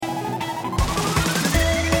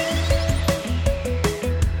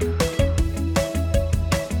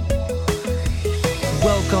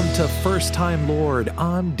to First Time Lord.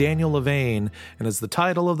 I'm Daniel Levane, and as the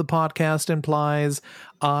title of the podcast implies,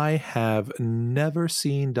 I have never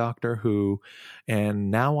seen Doctor Who,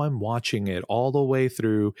 and now I'm watching it all the way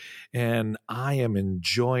through, and I am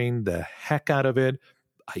enjoying the heck out of it.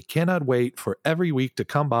 I cannot wait for every week to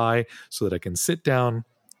come by so that I can sit down,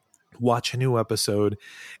 watch a new episode,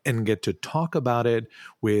 and get to talk about it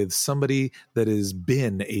with somebody that has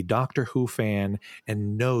been a Doctor Who fan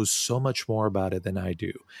and knows so much more about it than I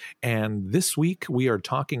do. And this week we are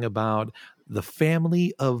talking about The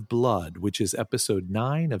Family of Blood, which is episode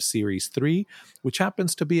 9 of series 3, which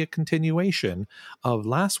happens to be a continuation of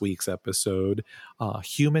last week's episode,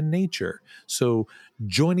 Human Nature. So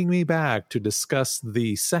joining me back to discuss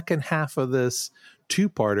the second half of this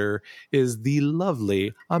two-parter is the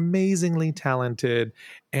lovely, amazingly talented,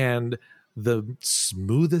 and the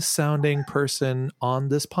smoothest sounding person on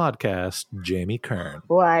this podcast, Jamie Kern.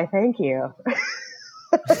 Why, thank you.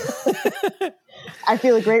 I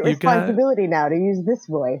feel a great responsibility now to use this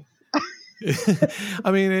voice.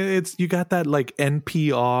 I mean, it's you got that like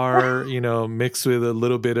NPR, mixed with a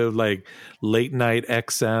little bit of like late night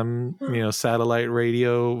XM, satellite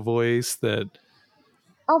radio voice that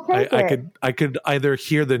I'll take it. I could either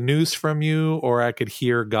hear the news from you or I could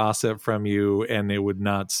hear gossip from you, and it would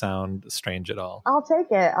not sound strange at all. I'll take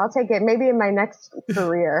it. Maybe in my next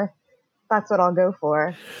career, that's what I'll go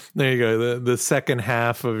for. There you go. The second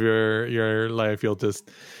half of your life, you'll just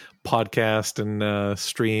podcast and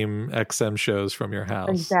stream XM shows from your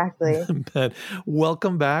house. Exactly. But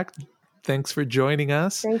welcome back. Thanks for joining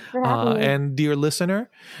us. Thanks for having me. And dear listener,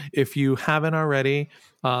 if you haven't already,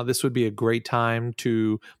 this would be a great time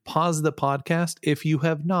to pause the podcast if you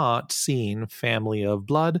have not seen Family of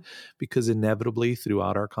Blood, because inevitably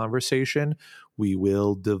throughout our conversation, we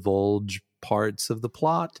will divulge parts of the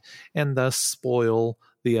plot and thus spoil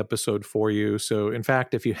the episode for you. So in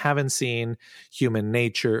fact, if you haven't seen Human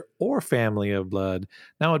Nature or Family of Blood,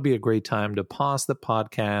 now would be a great time to pause the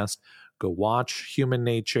podcast, go watch Human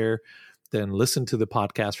Nature, then listen to the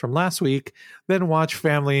podcast from last week, then watch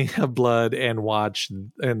Family of Blood, and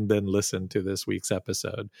then listen to this week's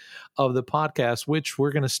episode of the podcast, which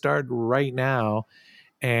we're going to start right now.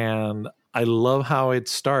 And I love how it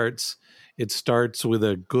starts. It starts with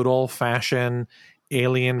a good old-fashioned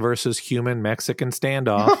alien versus human Mexican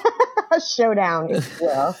standoff. Showdown, if you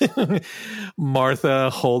will. Martha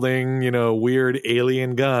holding, weird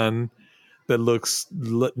alien gun that looks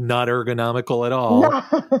not ergonomical at all.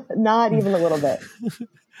 Not even a little bit.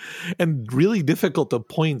 And really difficult to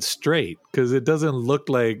point straight, because it doesn't look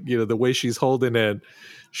like, the way she's holding it,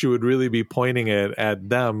 she would really be pointing it at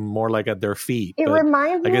them, more like at their feet. It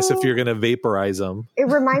reminds me, I guess if you're going to vaporize them. It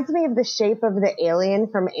reminds me of the shape of the alien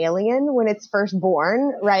from Alien when it's first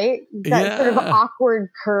born, right? That sort of awkward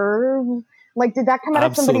curve. Like, did that come out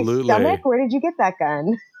of somebody's stomach? Where did you get that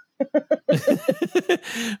gun?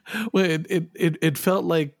 Well, it felt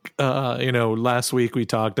like last week we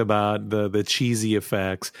talked about the cheesy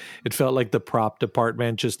effects. It felt like the prop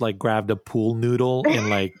department just like grabbed a pool noodle and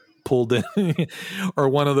like pulled it, or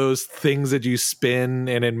one of those things that you spin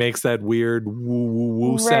and it makes that weird woo woo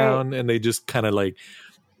woo sound, and they just kind of like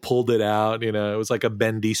pulled it out. It was like a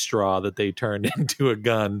bendy straw that they turned into a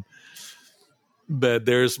gun. But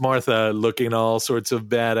there's Martha looking all sorts of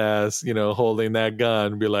badass, holding that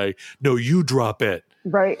gun, be like, no, you drop it.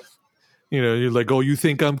 Right. You're like, oh, you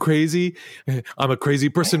think I'm crazy? I'm a crazy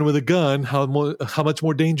person with a gun. How much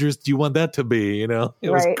more dangerous do you want that to be? It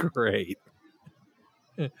was great.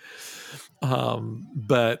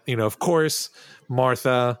 But, of course,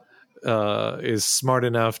 Martha is smart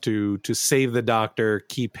enough to save the doctor,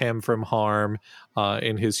 keep him from harm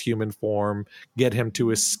in his human form, get him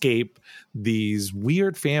to escape these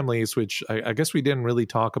weird families, which I guess we didn't really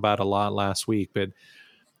talk about a lot last week, but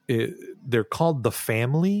they're called the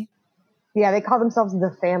Family. Yeah, they call themselves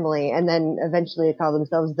the Family, and then eventually they call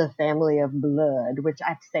themselves the Family of Blood, which I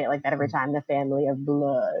have to say it like that every time, the Family of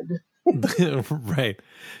Blood. Right.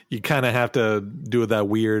 You kind of have to do that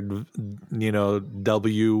weird,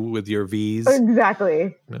 W with your V's.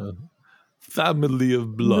 Exactly. Family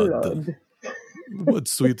of Blood. What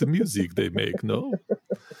sweet music they make, no?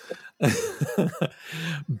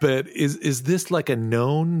 But is this like a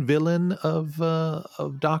known villain of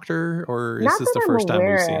Doctor, or is this the first time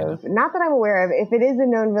we've seen it? Not that I'm aware of. If it is a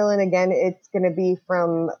known villain, again, it's going to be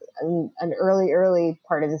from an early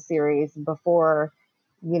part of the series, before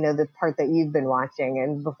the part that you've been watching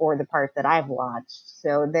and before the part that I've watched.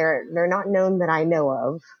 So they're not known that I know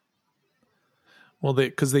of. Well,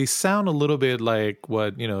 because they sound a little bit like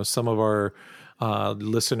what some of our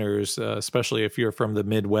listeners, especially if you're from the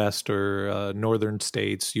Midwest or northern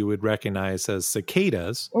states, you would recognize as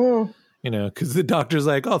cicadas. Because the doctor's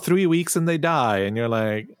like, 3 weeks and they die. And you're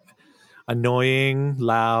like, annoying,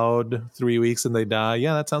 loud, 3 weeks and they die.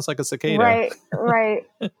 Yeah, that sounds like a cicada. Right.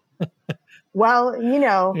 Well,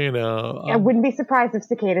 I wouldn't be surprised if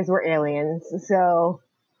cicadas were aliens. So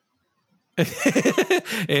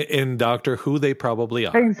in Doctor Who, they probably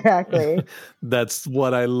are. Exactly. That's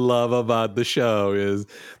what I love about the show is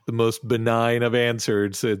the most benign of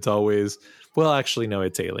answers. It's always, well, actually, no,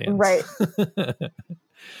 it's aliens. Right.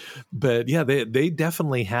 But yeah, they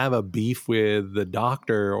definitely have a beef with the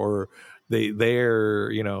Doctor, or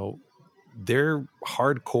they're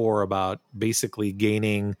hardcore about basically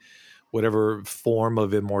gaining whatever form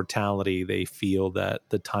of immortality they feel that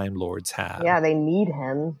the Time Lords have. Yeah, they need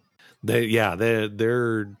him.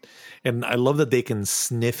 They're and I love that they can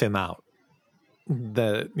sniff him out.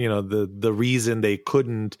 That the reason they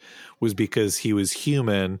couldn't was because he was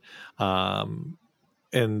human, and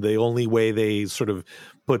the only way they sort of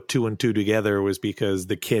put two and two together was because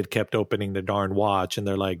the kid kept opening the darn watch, and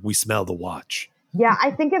they're like, we smell the watch. Yeah,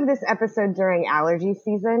 I think of this episode during allergy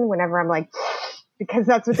season whenever I'm like, because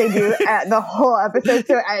that's what they do at the whole episode.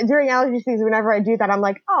 So during allergy season, whenever I do that, I'm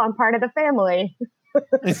like, I'm part of the family.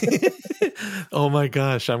 Oh my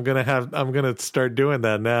gosh, I'm gonna start doing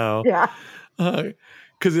that now. Yeah.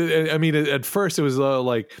 Because at first it was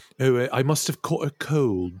like, I must have caught a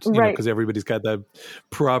cold, right? Because everybody's got that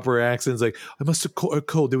proper accents. Like, I must have caught a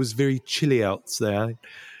cold. It was very chilly out there,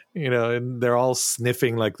 and they're all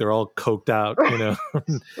sniffing like they're all coked out,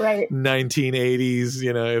 right?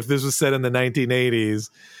 1980s. If this was set in the 1980s,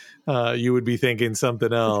 you would be thinking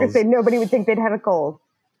something else. I was gonna say, nobody would think they'd had a cold.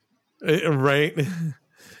 Right?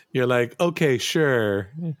 You're like, okay, sure.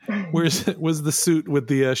 Was the suit with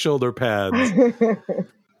the shoulder pads?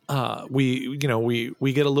 We get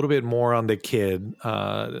a little bit more on the kid,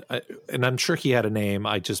 and I'm sure he had a name.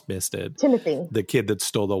 I just missed it. Timothy, the kid that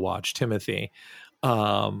stole the watch, Timothy.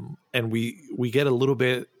 And we get a little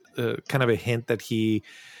bit, kind of a hint that he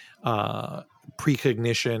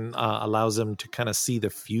precognition allows him to kind of see the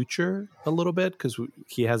future a little bit, because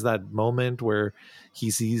he has that moment where he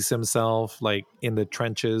sees himself like in the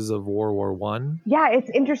trenches of World War One. Yeah, it's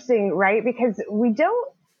interesting, right? Because we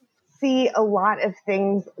don't see a lot of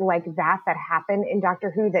things like that happen in Doctor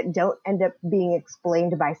Who that don't end up being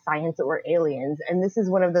explained by science or aliens. And this is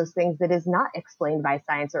one of those things that is not explained by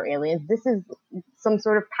science or aliens. This is some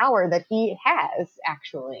sort of power that he has,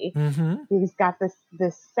 actually. Mm-hmm. He's got this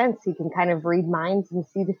sense he can kind of read minds and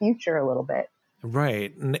see the future a little bit.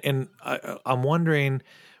 Right. And I'm wondering,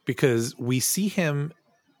 because we see him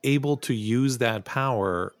able to use that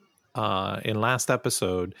power. In last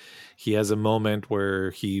episode, he has a moment where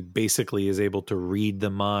he basically is able to read the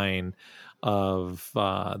mind of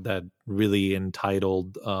that really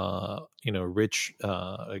entitled, rich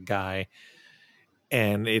guy,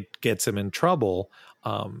 and it gets him in trouble.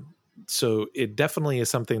 So it definitely is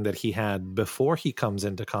something that he had before he comes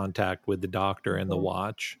into contact with the Doctor and the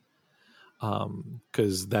watch.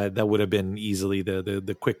 Because that would have been easily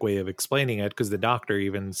the quick way of explaining it, because the Doctor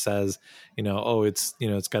even says,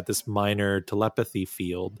 it's got this minor telepathy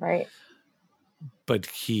field, right? But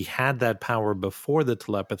he had that power before the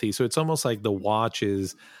telepathy, so it's almost like the watch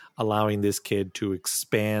is allowing this kid to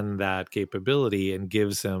expand that capability and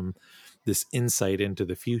gives him this insight into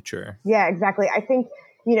the future. Yeah, exactly. I think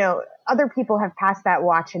other people have passed that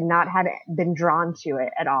watch and not been drawn to it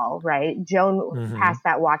at all, right? Joan passed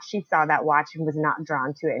that watch. She saw that watch and was not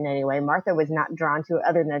drawn to it in any way. Martha was not drawn to it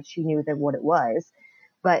other than that she knew what it was.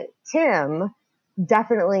 But Tim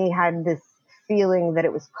definitely had this feeling that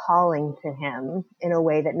it was calling to him in a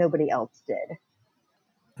way that nobody else did.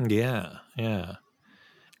 Yeah, yeah.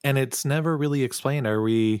 And it's never really explained.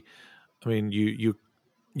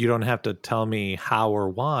 You don't have to tell me how or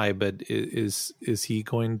why, but is he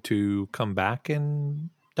going to come back in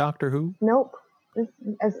Doctor Who? Nope.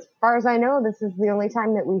 As far as I know, this is the only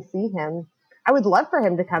time that we see him. I would love for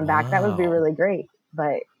him to come back. That would be really great.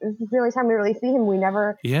 But this is the only time we really see him. We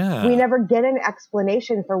never get an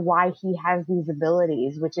explanation for why he has these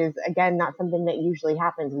abilities, which is, again, not something that usually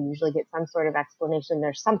happens. We usually get some sort of explanation.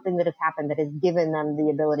 There's something that has happened that has given them the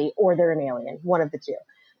ability, or they're an alien, one of the two.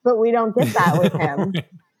 But we don't get that with him.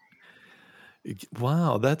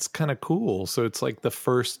 Wow, that's kind of cool. So it's like the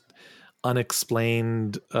first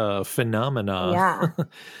unexplained phenomena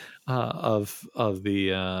of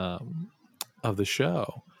the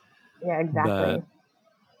show. Yeah, exactly.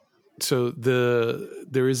 So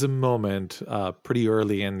there is a moment pretty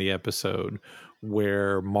early in the episode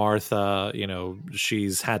where Martha,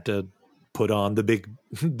 she's had to put on the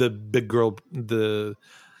big girl,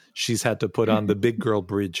 she's had to put on the big girl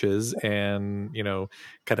britches and,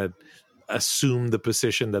 kind of assume the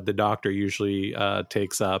position that the doctor usually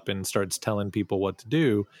takes up and starts telling people what to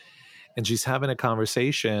do. And she's having a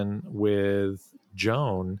conversation with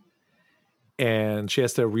Joan, and she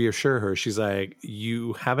has to reassure her. She's like,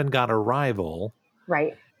 you haven't got a rival.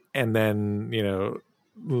 Right. And then,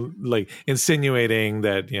 like insinuating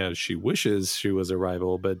that, she wishes she was a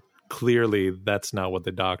rival, but clearly that's not what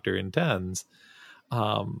the doctor intends.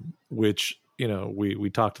 Which, we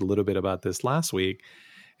talked a little bit about this last week.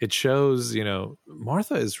 It shows,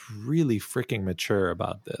 Martha is really freaking mature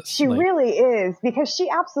about this. She really is, because she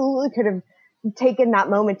absolutely could have taken that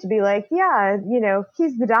moment to be like, yeah,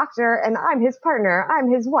 he's the doctor and I'm his partner. I'm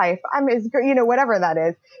his wife. I'm his, whatever that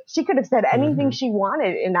is. She could have said anything she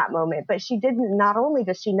wanted in that moment, but she didn't. Not only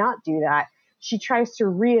does she not do that, she tries to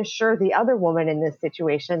reassure the other woman in this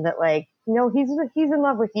situation that like, he's in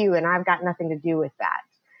love with you and I've got nothing to do with that.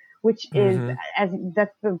 Which is,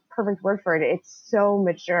 that's the perfect word for it. It's so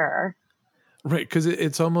mature. Right, because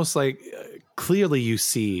it's almost like clearly you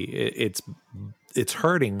see it's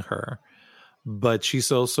hurting her, but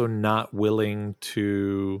she's also not willing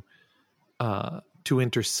to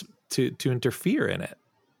interfere in it.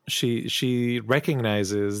 She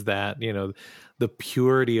recognizes that, the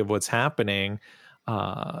purity of what's happening,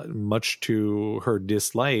 much to her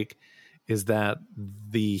dislike, is that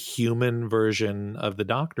the human version of the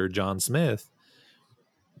doctor, John Smith,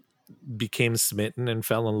 became smitten and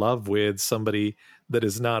fell in love with somebody that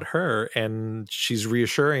is not her. And she's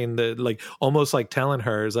reassuring that, like, almost like telling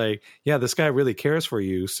her, is like, yeah, this guy really cares for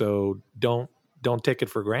you. So don't take it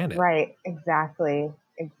for granted. Right. Exactly.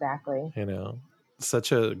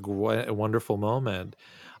 Such a wonderful moment.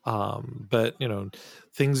 But,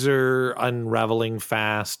 things are unraveling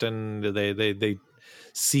fast, and they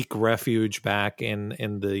seek refuge back in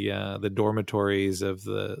the dormitories of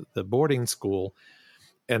the boarding school.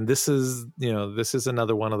 And this is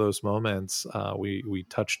another one of those moments. We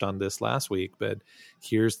touched on this last week, but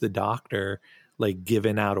here's the doctor like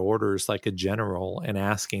giving out orders like a general and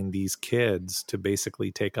asking these kids to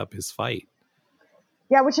basically take up his fight.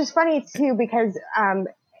 Yeah, which is funny too, because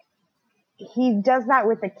he does that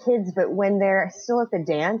with the kids, but when they're still at the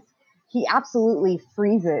dance, he absolutely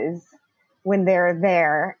freezes when they're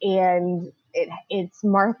there, and it's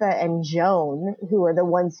Martha and Joan who are the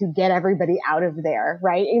ones who get everybody out of there,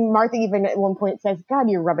 right? And Martha even at one point says, God,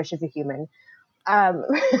 you're rubbish as a human.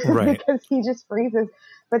 Right. Because he just freezes.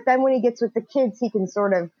 But then when he gets with the kids, he can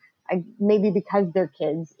sort of, maybe because they're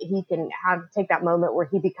kids, he can take that moment where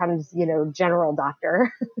he becomes, general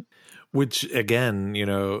doctor. Which again,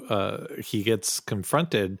 he gets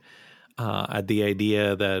confronted at the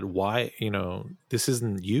idea that why, this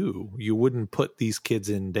isn't you wouldn't put these kids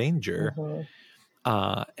in danger.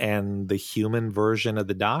 And the human version of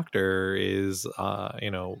the doctor is,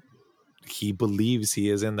 he believes he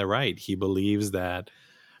is in the right. He believes that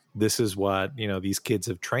this is what, these kids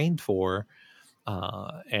have trained for.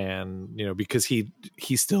 And, because he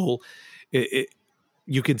still,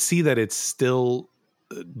 you can see that it's still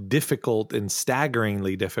difficult and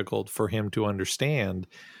staggeringly difficult for him to understand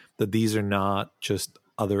that these are not just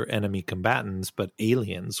other enemy combatants, but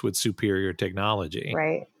aliens with superior technology.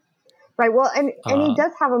 Right. Well, and he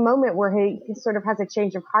does have a moment where he sort of has a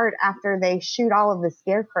change of heart after they shoot all of the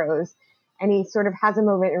scarecrows, and he sort of has a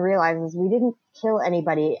moment and realizes we didn't kill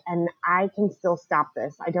anybody and I can still stop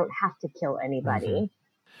this. I don't have to kill anybody.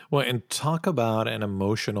 Well, and talk about an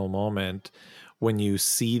emotional moment when you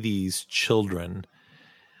see these children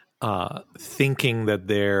thinking that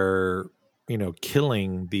they're,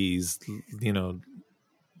 killing these,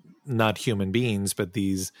 not human beings, but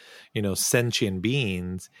these, sentient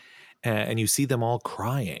beings, and you see them all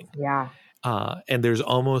crying. Yeah. And there's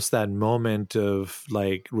almost that moment of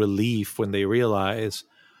like relief when they realize,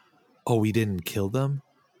 oh, we didn't kill them.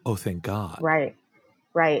 Oh, thank God. Right.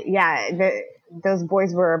 Yeah. Those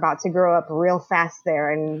boys were about to grow up real fast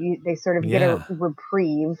there, and they sort of get a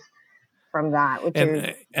reprieve from that,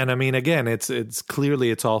 and I mean, again, it's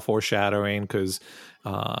clearly it's all foreshadowing, because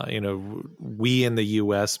we in the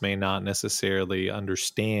U.S. may not necessarily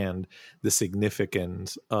understand the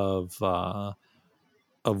significance of World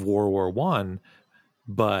War I,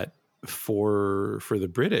 but for the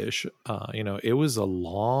British, it was a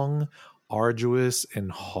long, arduous, and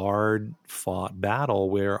hard fought battle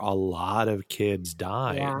where a lot of kids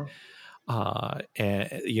died.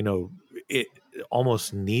 And it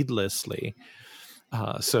almost needlessly.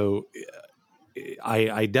 So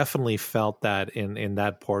I definitely felt that in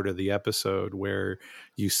that part of the episode where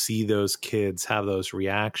you see those kids have those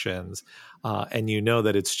reactions, and you know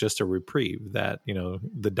that it's just a reprieve, that, you know,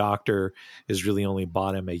 the doctor is really only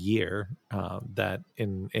bought him a year, that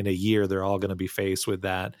in a year they're all going to be faced with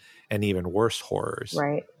that and even worse horrors.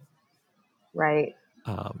 Right. Right.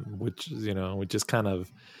 Which, you know, which is kind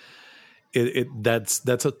of that's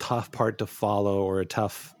a tough part to follow, or a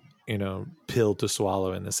tough, you know, pill to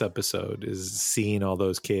swallow in this episode, is seeing all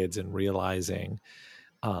those kids and realizing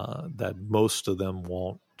that most of them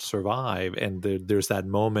won't survive. And there's that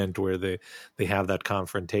moment where they have that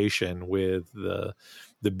confrontation with the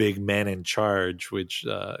big man in charge, which,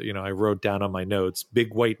 you know, I wrote down on my notes,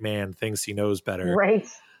 big white man thinks he knows better. Right.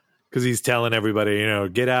 Because he's telling everybody, you know,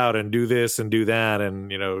 get out and do this and do that. And,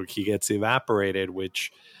 you know, he gets evaporated,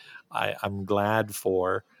 which I'm glad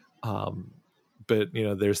for. But, you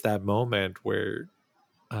know, there's that moment where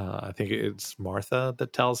I think it's Martha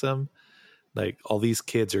that tells him, like, all these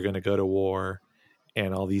kids are going to go to war,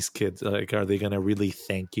 and all these kids, like, are they going to really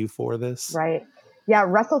thank you for this? Right. Yeah.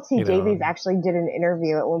 Russell T. Davies actually did an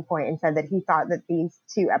interview at one point and said that he thought that these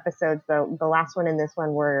two episodes, the last one and this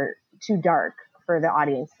one, were too dark for the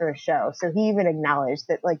audience for a show. So he even acknowledged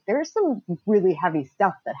that, like, there's some really heavy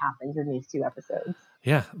stuff that happens in these two episodes.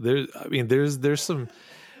 Yeah. There's some,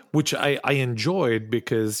 which I enjoyed,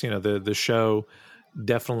 because, you know, the show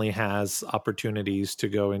definitely has opportunities to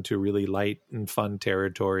go into really light and fun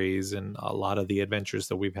territories. And a lot of the adventures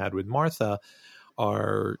that we've had with Martha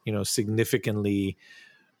are, you know, significantly,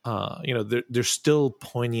 you know, they're still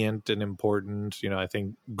poignant and important. You know, I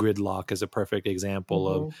think Gridlock is a perfect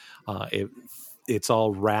example of it's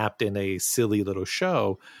all wrapped in a silly little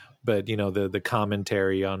show, but, you know, the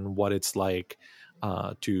commentary on what it's like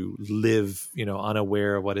to live, you know,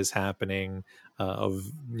 unaware of what is happening, of,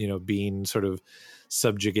 you know, being sort of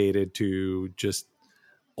subjugated to just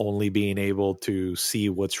only being able to see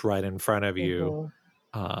what's right in front of you.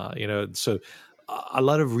 You know, so a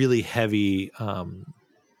lot of really heavy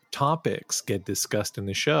topics get discussed in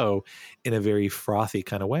the show in a very frothy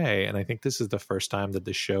kind of way. And I think this is the first time that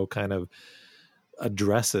the show kind of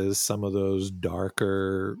addresses some of those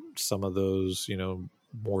darker, some of those, you know,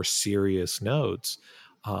 more serious notes.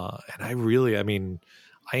 And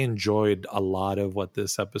I enjoyed a lot of what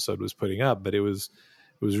this episode was putting up, but it was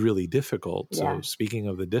really difficult. Yeah. So speaking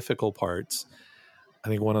of the difficult parts, I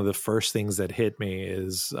think one of the first things that hit me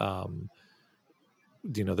is,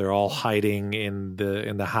 you know, they're all hiding in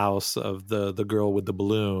the house of the girl with the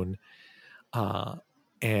balloon.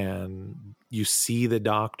 And you see the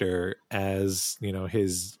doctor as, you know,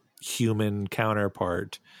 his human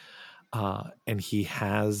counterpart. And he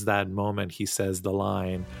has that moment. He says the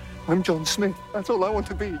line, "I'm John Smith. That's all I want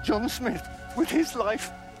to be. John Smith, with his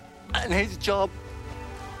life and his job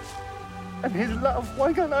and his love.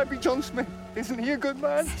 Why can't I be John Smith? Isn't he a good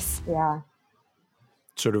man?" Yeah.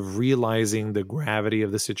 Sort of realizing the gravity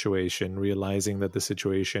of the situation, realizing that the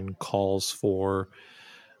situation calls for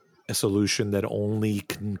a solution that only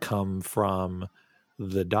can come from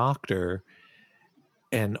the doctor,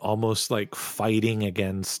 and almost like fighting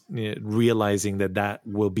against, you know, realizing that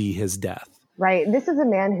will be his death. Right. This is a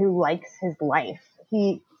man who likes his life.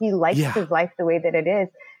 He likes his life the way that it is,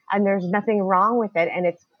 and there's nothing wrong with it, and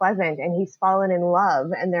it's pleasant, and he's fallen in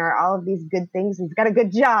love, and there are all of these good things. He's got a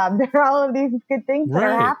good job. There are all of these good things that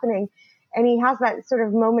are happening, and he has that sort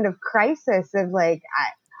of moment of crisis of, like,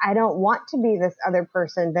 I don't want to be this other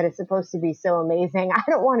person that is supposed to be so amazing. I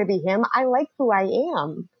don't want to be him. I like who I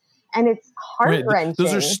am. And it's heart-wrenching. Right.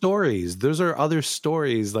 Those are stories. Those are other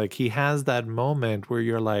stories. Like, he has that moment where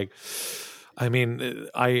you're like, I mean,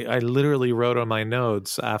 I literally wrote on my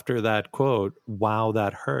notes after that quote, "Wow,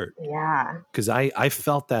 that hurt." Yeah. Because I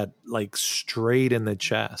felt that, like, straight in the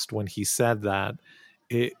chest when he said that.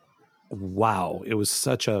 Wow, it was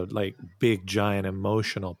such a, like, big, giant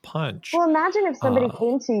emotional punch. Well, imagine if somebody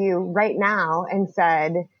came to you right now and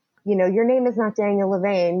said, you know, your name is not Daniel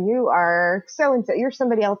Levane. You are so-and-so. You're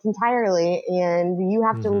somebody else entirely. And you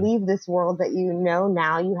have to leave this world that you know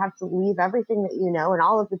now. You have to leave everything that you know and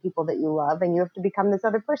all of the people that you love. And you have to become this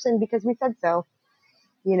other person because we said so.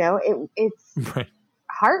 You know, it's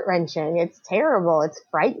heart-wrenching. It's terrible. It's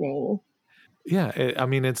frightening. Yeah. I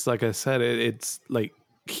mean, it's like I said, it's like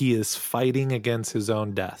he is fighting against his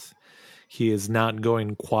own death. He is not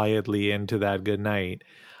going quietly into that good night.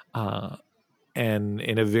 And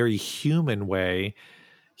in a very human way,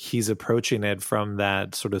 he's approaching it from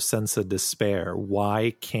that sort of sense of despair.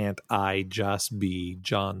 Why can't I just be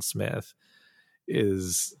John Smith?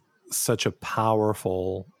 Is such a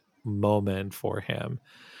powerful moment for him.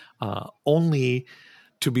 Only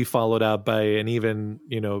to be followed up by an even,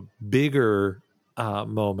 you know, bigger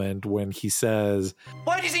moment when he says,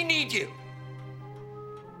 "Why does he need you?"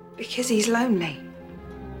 Because he's lonely.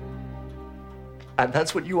 And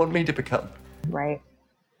that's what you want me to become. Right.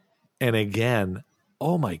 and again,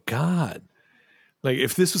 oh my God. Like,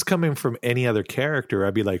 if this was coming from any other character,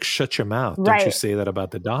 I'd be like, shut your mouth. Don't you Right. say that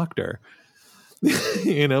about the doctor.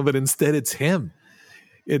 But instead it's him.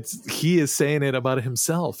 He is saying it about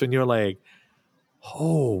himself. And you're like,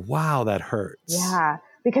 oh, wow, that hurts. Yeah.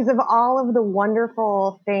 Because of all of the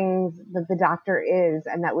wonderful things that the doctor is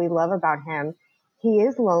and that we love about him, he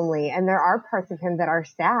is lonely. And there are parts of him that are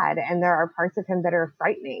sad, and there are parts of him that are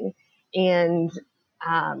frightening. And,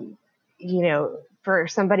 for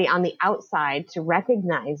somebody on the outside to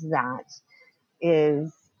recognize that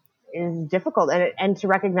is difficult, and to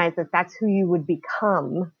recognize that that's who you would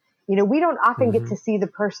become. We don't often get to see the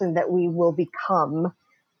person that we will become.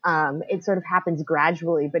 It sort of happens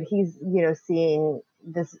gradually, but he's, seeing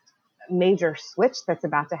this major switch that's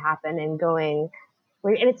about to happen and going,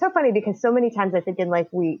 and it's so funny because so many times I think in life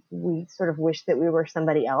we sort of wish that we were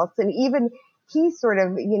somebody else. And even he sort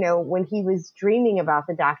of, when he was dreaming about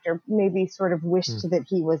the doctor, maybe sort of wished that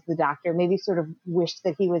he was the doctor, maybe sort of wished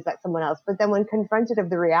that he was that someone else. But then when confronted of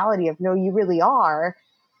the reality of, no, you really are,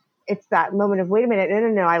 it's that moment of, wait a minute,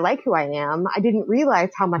 no, I like who I am. I didn't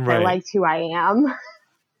realize how much I liked who I am,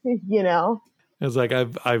 It's like,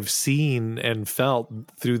 I've seen and felt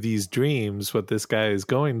through these dreams what this guy is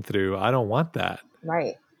going through. I don't want that.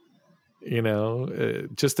 Right.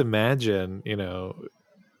 Just imagine,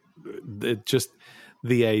 just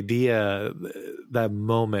the idea, that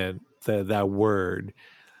moment, that word,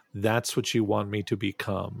 that's what you want me to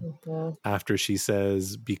become. After she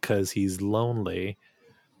says, because he's lonely.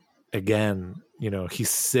 Again,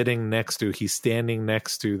 he's standing next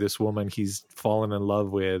to this woman he's fallen in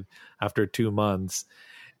love with after 2 months.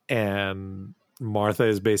 And Martha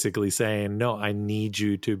is basically saying, no, I need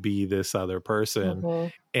you to be this other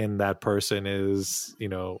person. And that person is,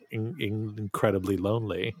 incredibly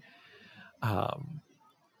lonely.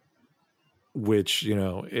 Which,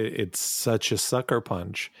 it's such a sucker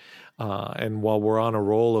punch. And while we're on a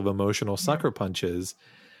roll of emotional sucker punches,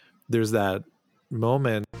 there's that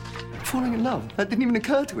moment. Falling in love? That didn't even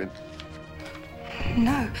occur to him.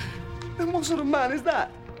 No. Then what sort of man is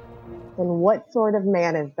that? And what sort of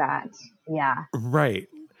man is that? Yeah. Right.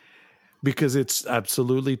 Because it's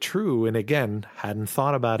absolutely true. And again, hadn't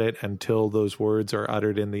thought about it until those words are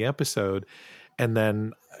uttered in the episode. And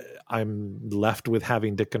then I'm left with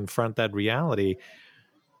having to confront that reality.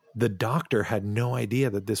 The doctor had no idea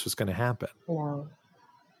that this was going to happen. No.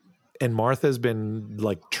 And Martha's been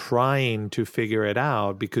like trying to figure it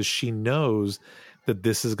out because she knows that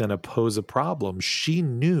this is going to pose a problem. She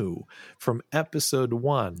knew from episode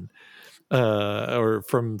 1, or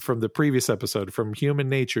from the previous episode, from Human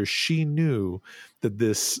Nature, she knew that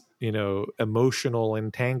this, emotional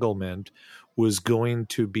entanglement was going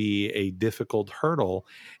to be a difficult hurdle.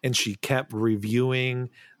 And she kept reviewing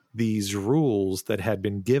these rules that had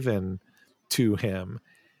been given to him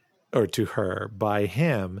or to her by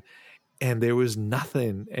him. And there was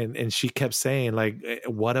nothing. And she kept saying, like,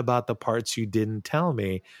 what about the parts you didn't tell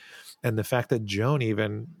me? And the fact that Joan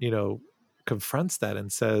even, confronts that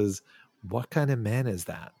and says, what kind of man is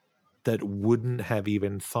that wouldn't have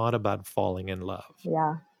even thought about falling in love?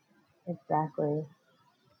 Yeah, exactly.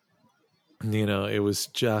 It was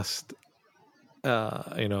just,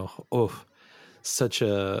 such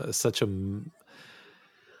a,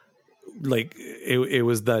 like, it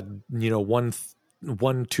was that,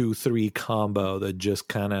 1, 2, 3 combo that just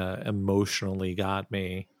kind of emotionally got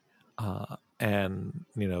me. And,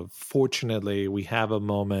 fortunately we have a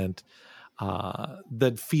moment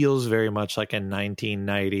that feels very much like a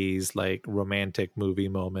 1990s, like, romantic movie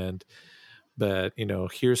moment. But,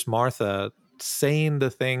 here's Martha saying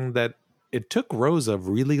the thing that it took Rose a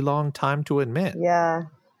really long time to admit. Yeah.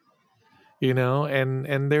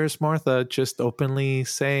 And there's Martha just openly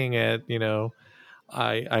saying it,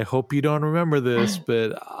 I hope you don't remember this,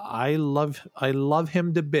 but I love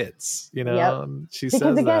him to bits, Yep. She because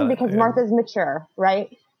says again, that. because Martha's mature,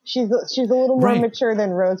 right? She's a little more Right. mature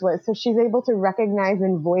than Rose was. So she's able to recognize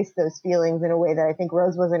and voice those feelings in a way that I think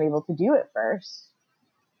Rose wasn't able to do at first.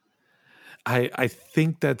 I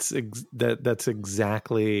think that's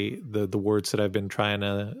exactly the words that I've been trying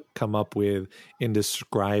to come up with in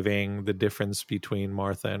describing the difference between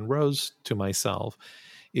Martha and Rose to myself,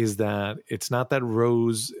 is that it's not that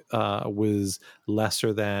Rose was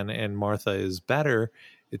lesser than and Martha is better.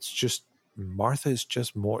 It's just Martha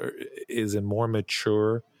is a more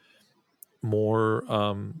mature, more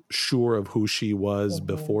sure of who she was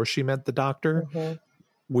before she met the doctor,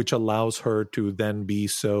 which allows her to then be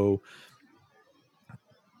so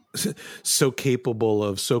so capable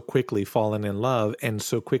of so quickly falling in love and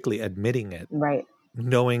so quickly admitting it, Right.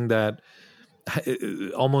 knowing that,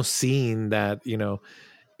 almost seeing that,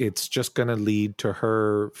 it's just going to lead to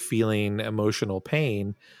her feeling emotional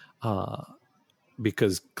pain,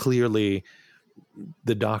 because clearly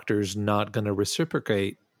the doctor's not going to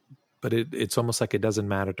reciprocate, but it's almost like it doesn't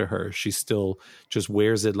matter to her. She still just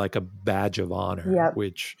wears it like a badge of honor. Yep.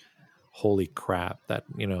 Which, holy crap, that,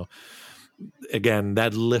 again,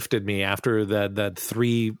 that lifted me after that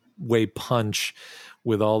three-way punch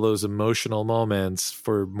with all those emotional moments,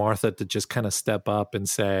 for Martha to just kind of step up and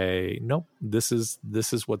say, nope, this is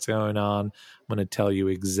what's going on. I'm going to tell you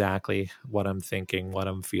exactly what I'm thinking, what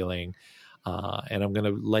I'm feeling, and I'm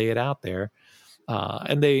going to lay it out there.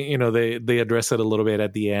 And they address it a little bit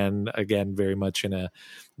at the end, again, very much in a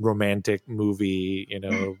romantic movie,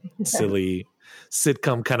 silly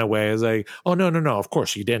sitcom kind of way. It's like, oh, no, of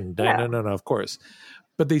course you didn't. Yeah. No, of course.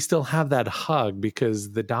 But they still have that hug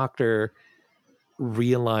because the doctor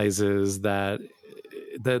realizes that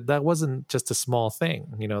wasn't just a small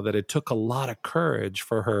thing, that it took a lot of courage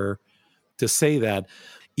for her to say that,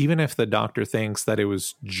 even if the doctor thinks that it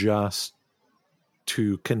was just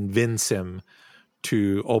to convince him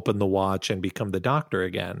to open the watch and become the doctor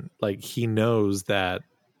again. Like, he knows that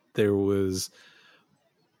there was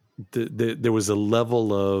there was a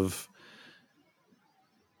level of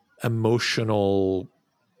emotional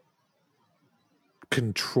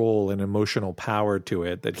control and emotional power to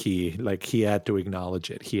it that he had to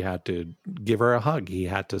acknowledge it. He had to give her a hug. He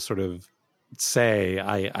had to sort of say,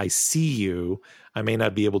 I see you. I may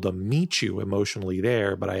not be able to meet you emotionally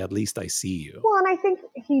there, but at least I see you. Well, and I think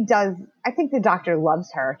he does. I think the doctor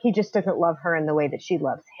loves her. He just doesn't love her in the way that she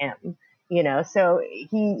loves him, so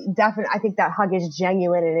he definitely, I think that hug is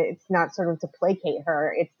genuine, and it's not sort of to placate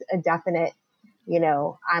her. It's a definite,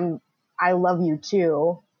 I love you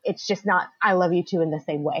too. It's just not, I love you too in the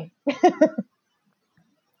same way.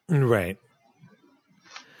 Right.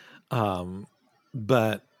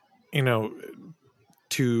 But,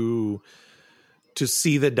 to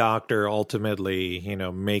see the doctor ultimately,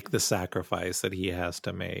 make the sacrifice that he has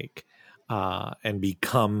to make, and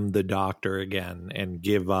become the doctor again, and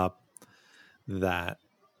give up that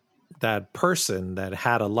person that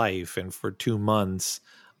had a life and for 2 months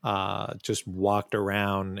just walked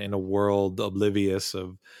around in a world oblivious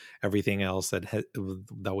of everything else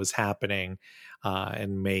that was happening,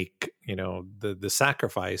 and make the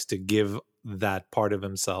sacrifice to give that part of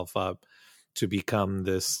himself up to become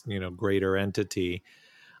this greater entity,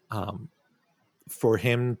 for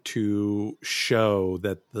him to show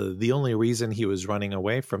that the only reason he was running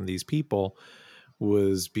away from these people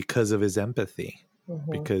was because of his empathy,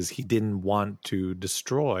 because he didn't want to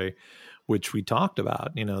destroy, which we talked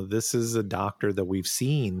about. This is a doctor that we've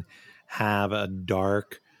seen have a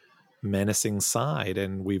dark, menacing side,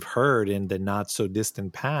 and we've heard in the not so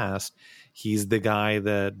distant past, he's the guy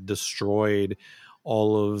that destroyed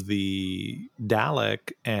all of the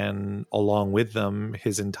Dalek, and along with them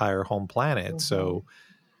his entire home planet. So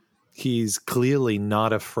he's clearly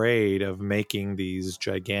not afraid of making these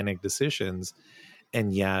gigantic decisions,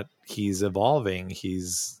 and yet he's evolving,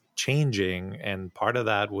 he's changing, and part of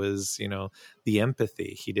that was the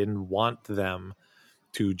empathy. He didn't want them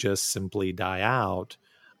to just simply die out,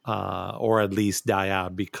 or at least die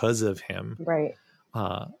out because of him. Right.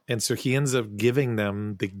 And so he ends up giving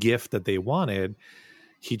them the gift that they wanted.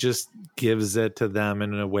 He just gives it to them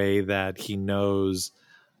in a way that he knows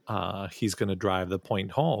he's going to drive the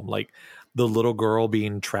point home. Like the little girl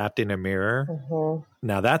being trapped in a mirror.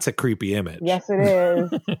 Now that's a creepy image. Yes, it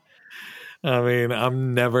is. I mean,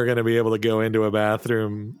 I'm never going to be able to go into a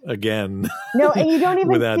bathroom again. No, and you don't even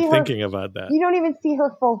without see thinking about that. You don't even see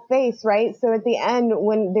her full face, right? So at the end,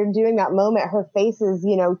 when they're doing that moment, her face is,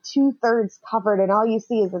 2/3 covered, and all you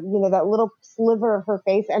see is, that little sliver of her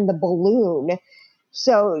face and the balloon.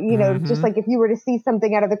 So, just like if you were to see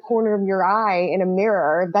something out of the corner of your eye in a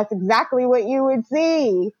mirror, that's exactly what you would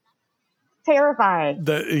see. Terrifying.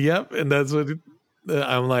 Yep, and that's what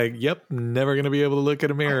I'm like. Yep, never going to be able to look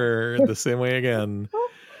at a mirror the same way again.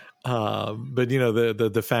 But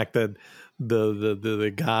the fact that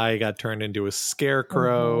the guy got turned into a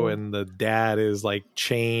scarecrow, and the dad is like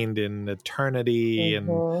chained in eternity,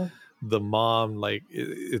 and the mom, like,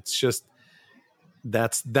 it's just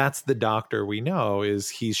that's the doctor we know. Is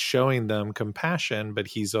he's showing them compassion, but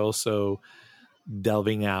he's also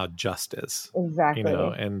delving out justice. Exactly.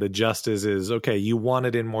 And the justice is, okay, you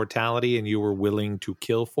wanted immortality and you were willing to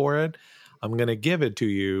kill for it. I'm going to give it to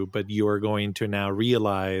you, but you are going to now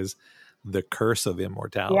realize the curse of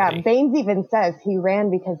immortality. Yeah, Baines even says he ran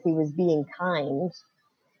because he was being kind.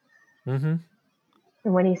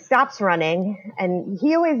 And when he stops running, and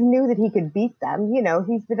he always knew that he could beat them,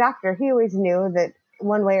 he's the doctor. He always knew that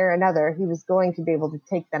one way or another, he was going to be able to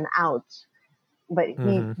take them out. But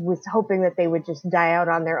he was hoping that they would just die out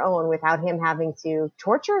on their own without him having to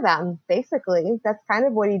torture them. Basically, that's kind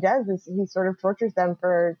of what he does, is he sort of tortures them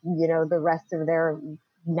for, the rest of their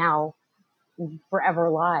now forever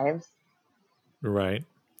lives. Right.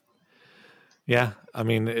 Yeah. I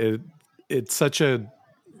mean, it's such a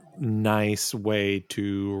nice way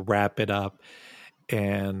to wrap it up.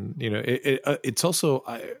 And, it's also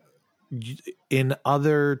in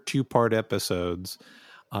other 2-part episodes,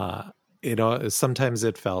 sometimes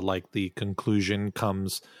it felt like the conclusion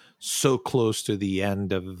comes so close to the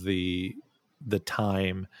end of the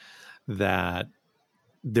time that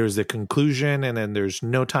there's a conclusion and then there's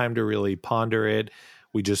no time to really ponder it.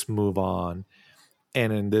 We just move on.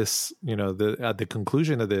 And in this, at the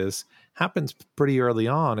conclusion of this happens pretty early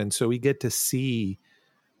on. And so we get to see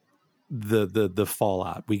the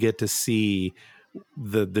fallout. We get to see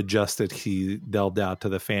the justice he dealt out to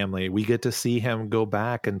the family. We get to see him go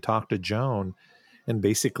back and talk to Joan and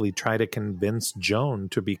basically try to convince Joan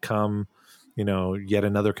to become, yet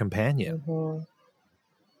another companion. Mm-hmm.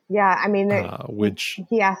 Yeah, I mean, which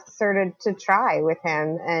he asks her to try with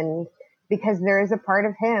him, and because there is a part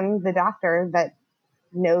of him, the doctor, that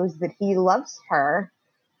knows that he loves her,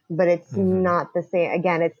 but it's not the same.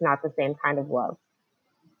 Again, it's not the same kind of love.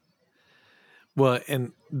 Well,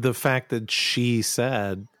 and the fact that she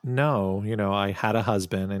said, no, I had a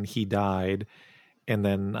husband and he died, and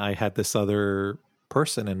then I had this other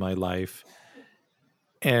person in my life.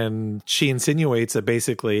 And she insinuates that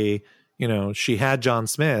basically, she had John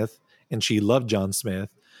Smith and she loved John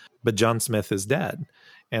Smith, but John Smith is dead.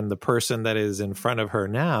 And the person that is in front of her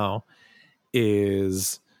now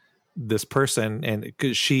is this person. And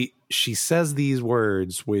because she says these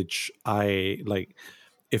words, which I like,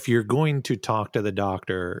 if you're going to talk to the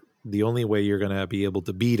doctor, the only way you're going to be able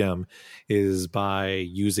to beat him is by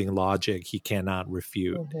using logic he cannot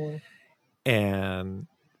refute. Mm-hmm. And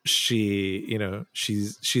she,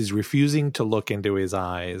 she's refusing to look into his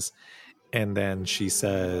eyes. And then she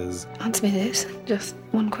says, "Answer me this, just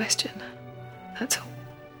one question. That's all.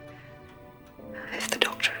 If the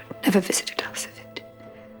doctor had never visited us, if it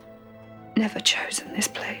never chosen this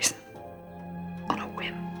place on a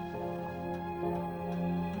whim,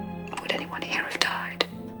 would anyone here have died?"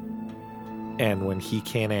 And when he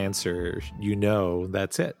can't answer,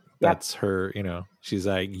 that's it. Yep. That's her, she's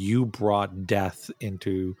like, you brought death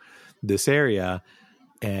into this area,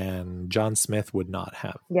 and John Smith would not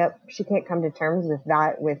have. Yep. She can't come to terms with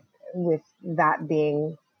that, with that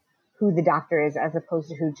being who the doctor is as opposed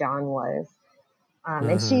to who John was.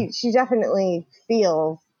 And she definitely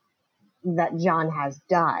feels that John has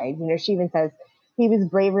died. She even says, "He was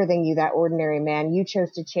braver than you, that ordinary man. You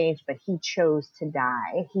chose to change, but he chose to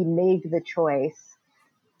die. He made the choice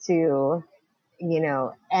to,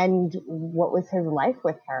 end what was his life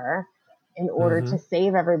with her in order to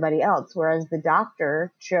save everybody else. Whereas the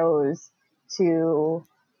doctor chose to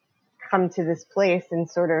come to this place and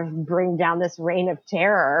sort of bring down this reign of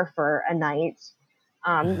terror for a night.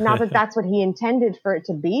 Not that that's what he intended for it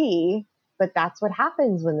to be, but that's what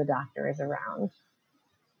happens when the doctor is around."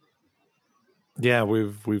 Yeah,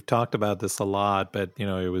 we've talked about this a lot, but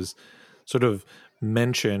it was sort of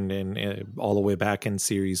mentioned in all the way back in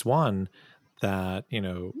series 1 that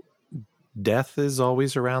death is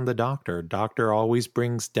always around the doctor. Doctor always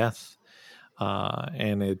brings death,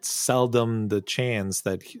 and it's seldom the chance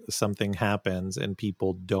that something happens and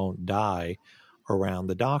people don't die around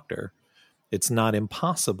the doctor. It's not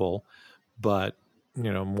impossible, but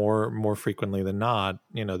more frequently than not,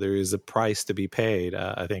 there is a price to be paid.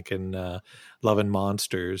 I think in Love and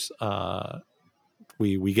Monsters,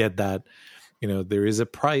 we get that, there is a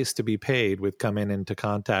price to be paid with coming into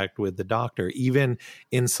contact with the doctor, even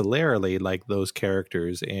insularly, like those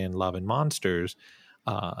characters in Love and Monsters,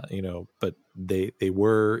 but they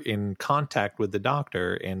were in contact with the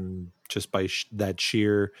doctor, and just by that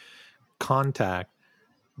sheer contact,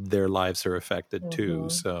 their lives are affected too.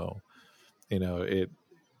 So, it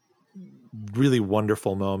really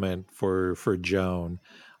wonderful moment for Joan.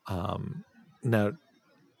 Now,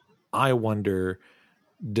 I wonder,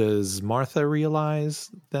 does Martha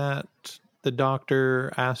realize that the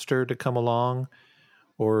doctor asked her to come along,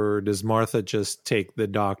 or does Martha just take the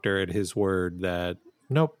doctor at his word that,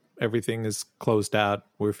 nope, everything is closed out,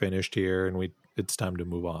 we're finished here, and it's time to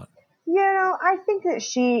move on? I think that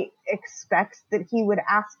she expects that he would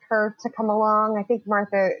ask her to come along. I think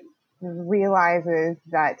Martha realizes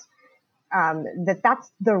that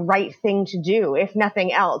that's the right thing to do, if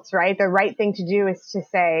nothing else, right? The right thing to do is to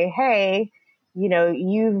say, hey,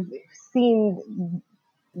 you've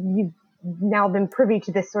now been privy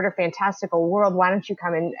to this sort of fantastical world. Why don't you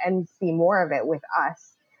come and see more of it with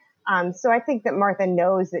us? So I think that Martha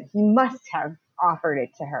knows that he must have offered it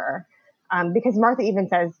to her, because Martha even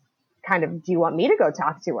says, kind of, do you want me to go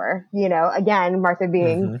talk to her? Again, Martha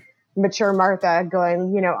being mature Martha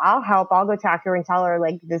going, I'll help. I'll go talk to her and tell her,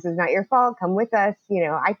 like, this is not your fault. Come with us.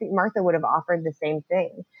 I think Martha would have offered the same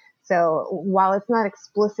thing. So while it's not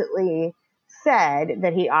explicitly said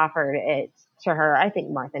that he offered it to her, I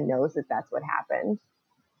think Martha knows that that's what happened.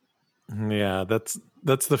 Yeah,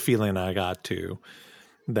 that's the feeling I got too.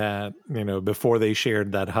 That, before they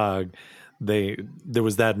shared that hug, there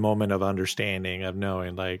was that moment of understanding, of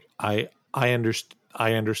knowing, like, I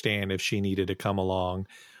understand if she needed to come along,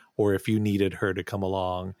 or if you needed her to come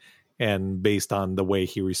along. And based on the way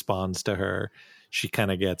he responds to her, she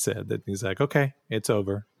kind of gets it, that he's like, okay, it's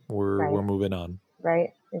over. We're moving on.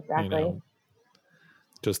 Right. Exactly.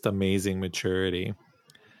 Just amazing maturity.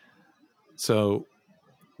 So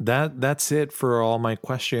that's it for all my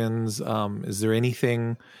questions. Is there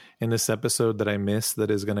anything in this episode that I missed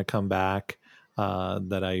that is going to come back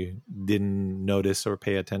that I didn't notice or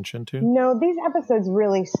pay attention to? No, these episodes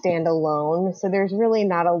really stand alone. So there's really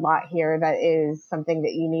not a lot here that is something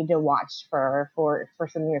that you need to watch for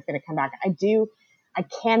something that's going to come back. I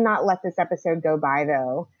cannot let this episode go by,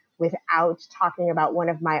 though, without talking about one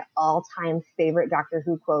of my all-time favorite Doctor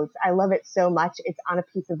Who quotes. I love it so much. It's on a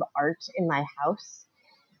piece of art in my house.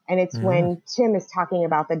 And it's when Tim is talking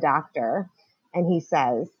about the Doctor, and he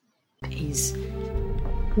says, He's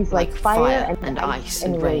like fire and ice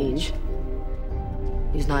and rage.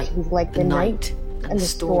 He's like the night and the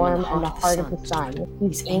storm and the heart of the sun.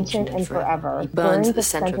 He's ancient and forever. He burns at the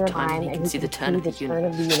center of time, and he can see the turn of the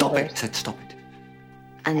universe. Stop it, said stop it.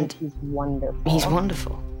 And he's wonderful. He's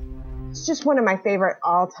wonderful. It's just one of my favorite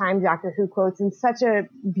all-time Doctor Who quotes, in such a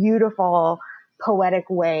beautiful, poetic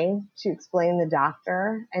way to explain the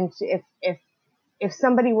Doctor. And if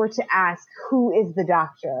somebody were to ask, who is the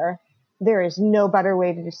Doctor, there is no better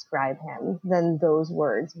way to describe him than those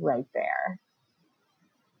words right there.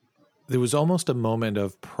 There was almost a moment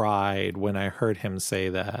of pride when I heard him say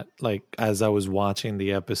that, like, as I was watching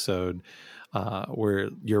the episode, where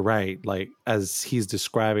you're right, like, as he's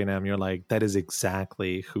describing him, you're like, that is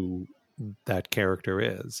exactly who that character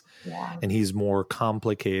is. Yeah. And he's more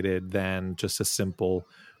complicated than just a simple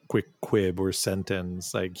quick quib or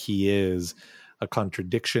sentence. Like, he is a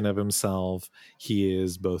contradiction of himself. He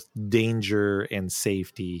is both danger and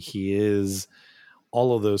safety. He is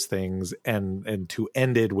all of those things, and to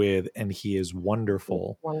end it with, and he is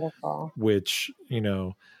wonderful. Wonderful. Which,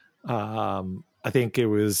 I think it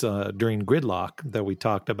was during Gridlock that we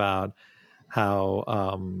talked about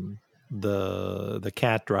how the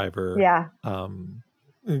cat driver,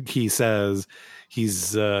 he says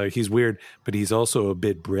he's weird, but he's also a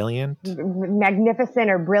bit brilliant,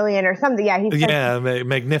 magnificent, or brilliant, or something. Yeah,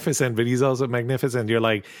 magnificent, but he's also magnificent. You're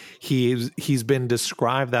like, he's been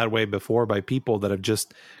described that way before by people that have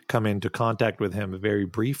just come into contact with him very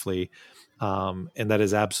briefly, and that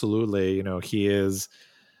is absolutely, he is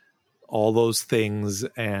all those things,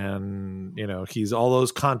 and he's all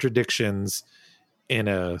those contradictions in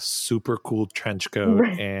a super cool trench coat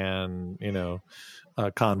and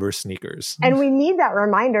Converse sneakers. And we need that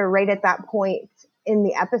reminder right at that point in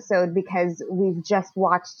the episode, because we've just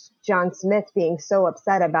watched John Smith being so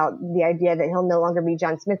upset about the idea that he'll no longer be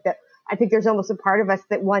John Smith, that I think there's almost a part of us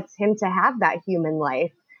that wants him to have that human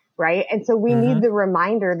life, right? And so we need the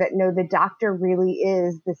reminder that, no, the Doctor really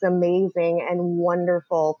is this amazing and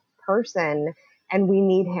wonderful person, and we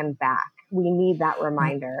need him back. We need that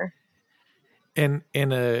reminder. And in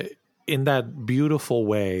that beautiful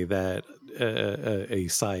way that a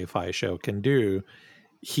sci-fi show can do,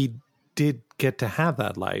 he did get to have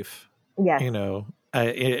that life. Yes.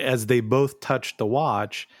 As they both touched the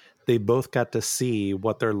watch, they both got to see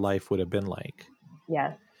what their life would have been like.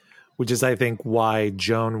 Yes. Which is, I think, why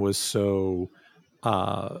Joan was so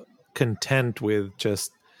content with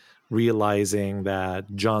just realizing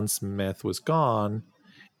that John Smith was gone,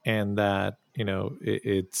 and that,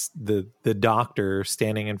 it's the Doctor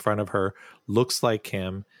standing in front of her, looks like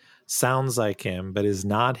him, sounds like him, but is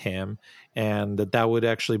not him, and that would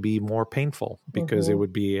actually be more painful, because it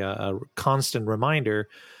would be a constant reminder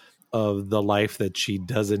of the life that she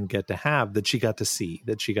doesn't get to have, that she got to see,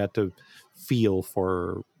 that she got to feel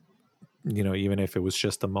for, even if it was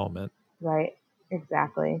just a moment. Right.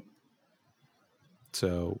 Exactly.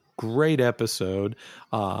 So great episode.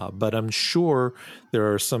 But I'm sure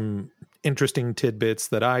there are some interesting tidbits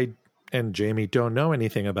that I and Jamie don't know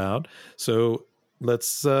anything about. So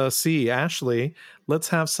let's see. Ashley, let's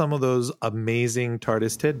have some of those amazing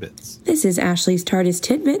TARDIS tidbits. This is Ashley's TARDIS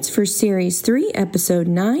tidbits for Series 3, Episode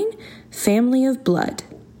 9, Family of Blood.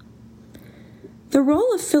 The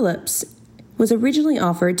role of Phillips was originally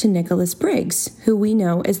offered to Nicholas Briggs, who we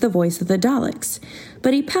know as the voice of the Daleks,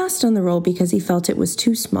 but he passed on the role because he felt it was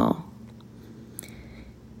too small.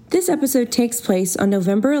 This episode takes place on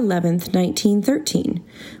November 11th, 1913,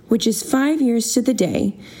 which is 5 years to the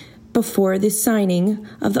day before the signing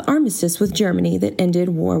of the armistice with Germany that ended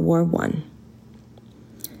World War I.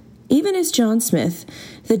 Even as John Smith,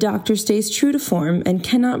 the Doctor stays true to form and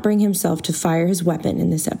cannot bring himself to fire his weapon in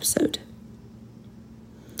this episode.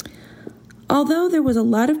 Although there was a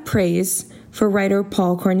lot of praise for writer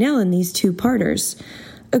Paul Cornell in these two-parters,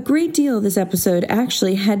 a great deal of this episode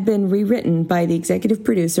actually had been rewritten by the executive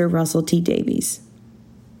producer Russell T. Davies.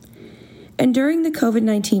 And during the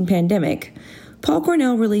COVID-19 pandemic, Paul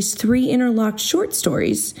Cornell released 3 interlocked short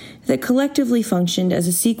stories that collectively functioned as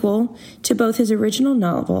a sequel to both his original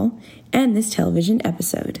novel and this television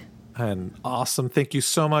episode. And awesome. Thank you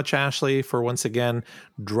so much, Ashley, for once again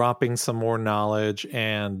dropping some more knowledge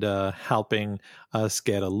and helping us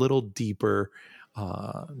get a little deeper,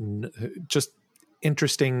 just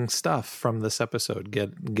interesting stuff from this episode,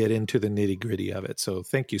 get into the nitty-gritty of it. So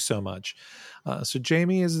thank you so much. So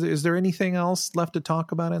Jamie, is there anything else left to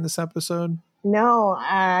talk about in this episode? No,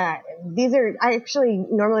 I actually,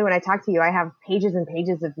 normally when I talk to you, I have pages and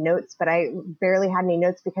pages of notes, but I barely had any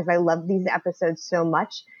notes because I love these episodes so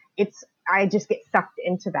much. I just get sucked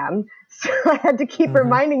into them. So I had to keep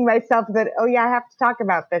reminding myself that, oh yeah, I have to talk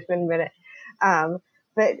about this in a minute.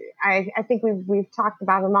 But I think we've talked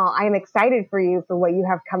about them all. I am excited for you for what you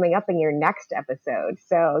have coming up in your next episode.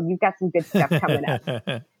 So you've got some good stuff coming up.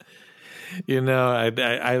 You know,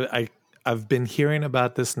 I've been hearing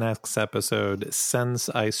about this next episode since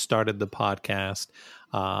I started the podcast,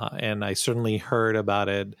 and I certainly heard about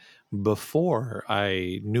it before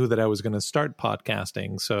I knew that I was going to start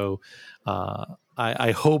podcasting. So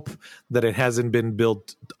I hope that it hasn't been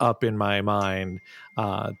built up in my mind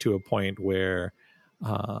to a point where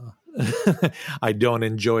I don't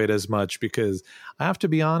enjoy it as much, because I have to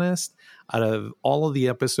be honest, out of all of the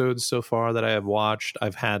episodes so far that I have watched,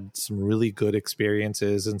 I've had some really good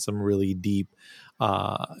experiences and some really deep,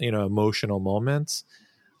 emotional moments.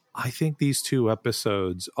 I think these 2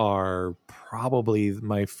 episodes are probably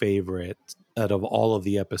my favorite out of all of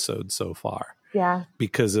the episodes so far. Yeah.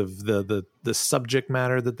 Because of the subject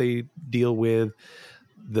matter that they deal with,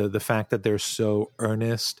 the fact that they're so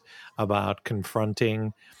earnest about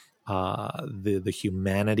confronting the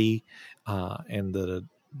humanity and the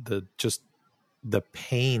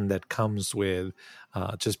pain that comes with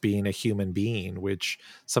just being a human being, which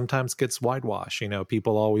sometimes gets whitewashed. You know,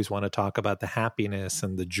 people always want to talk about the happiness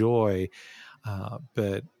and the joy,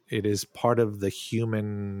 but it is part of the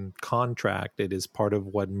human contract. It is part of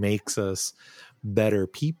what makes us better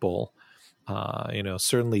people.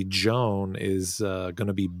 Certainly Joan is going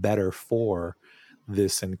to be better for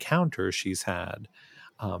this encounter she's had.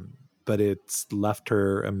 But it's left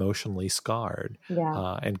her emotionally scarred.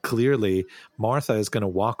 Yeah. And clearly, Martha is going to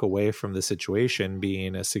walk away from the situation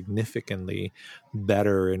being a significantly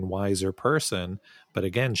better and wiser person. But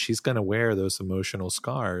again, she's going to wear those emotional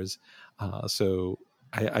scars. So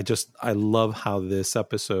I love how this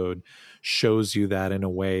episode shows you that in a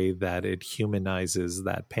way that it humanizes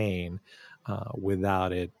that pain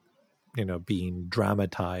without it, being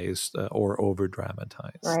dramatized or over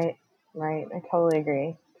dramatized. Right. I totally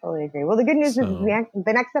agree. Well, the good news is the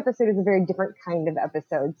next episode is a very different kind of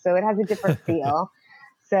episode, so it has a different feel.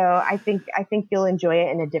 So I think you'll enjoy it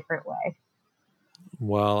in a different way.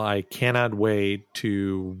 Well, I cannot wait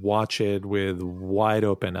to watch it with wide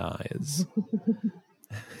open eyes.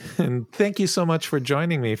 And thank you so much for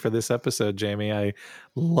joining me for this episode, Jamie. I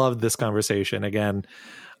loved this conversation. Again,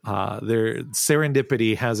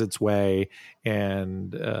 serendipity has its way,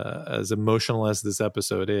 and as emotional as this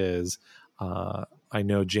episode is, I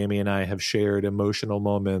know Jamie and I have shared emotional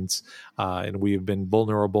moments, and we've been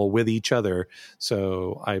vulnerable with each other.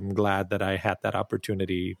 So I'm glad that I had that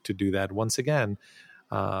opportunity to do that once again,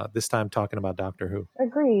 this time talking about Doctor Who.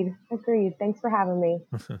 Agreed. Thanks for having me.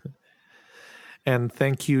 And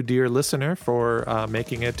thank you, dear listener, for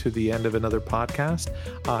making it to the end of another podcast.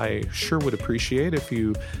 I sure would appreciate if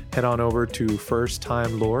you head on over to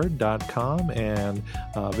firsttimelord.com and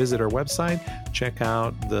visit our website, check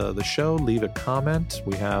out the show, leave a comment.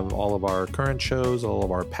 We have all of our current shows, all of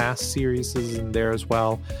our past series in there as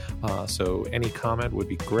well. So any comment would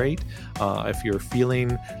be great. If you're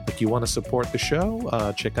feeling like you want to support the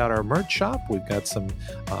show, check out our merch shop. We've got some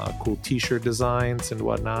cool t-shirt designs and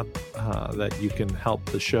whatnot that you can help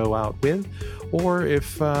the show out with. Or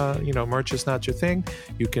if, merch is not your thing,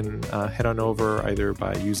 you can head on over either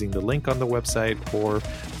by using the link on the website or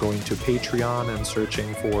going to Patreon and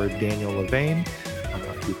searching for Daniel Levane.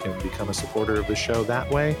 You can become a supporter of the show that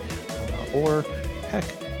way. Or, heck,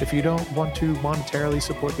 if you don't want to monetarily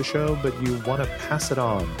support the show, but you want to pass it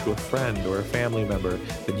on to a friend or a family member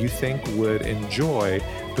that you think would enjoy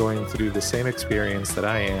going through the same experience that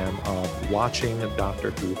I am of watching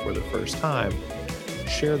Doctor Who for the first time,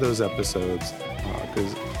 share those episodes,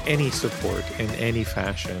 because any support in any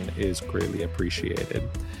fashion is greatly appreciated.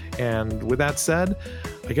 And with that said,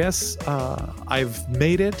 I guess I've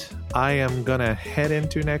made it. I am going to head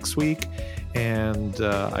into next week, and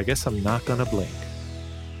I guess I'm not going to blink.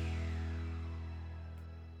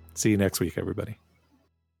 See you next week, everybody.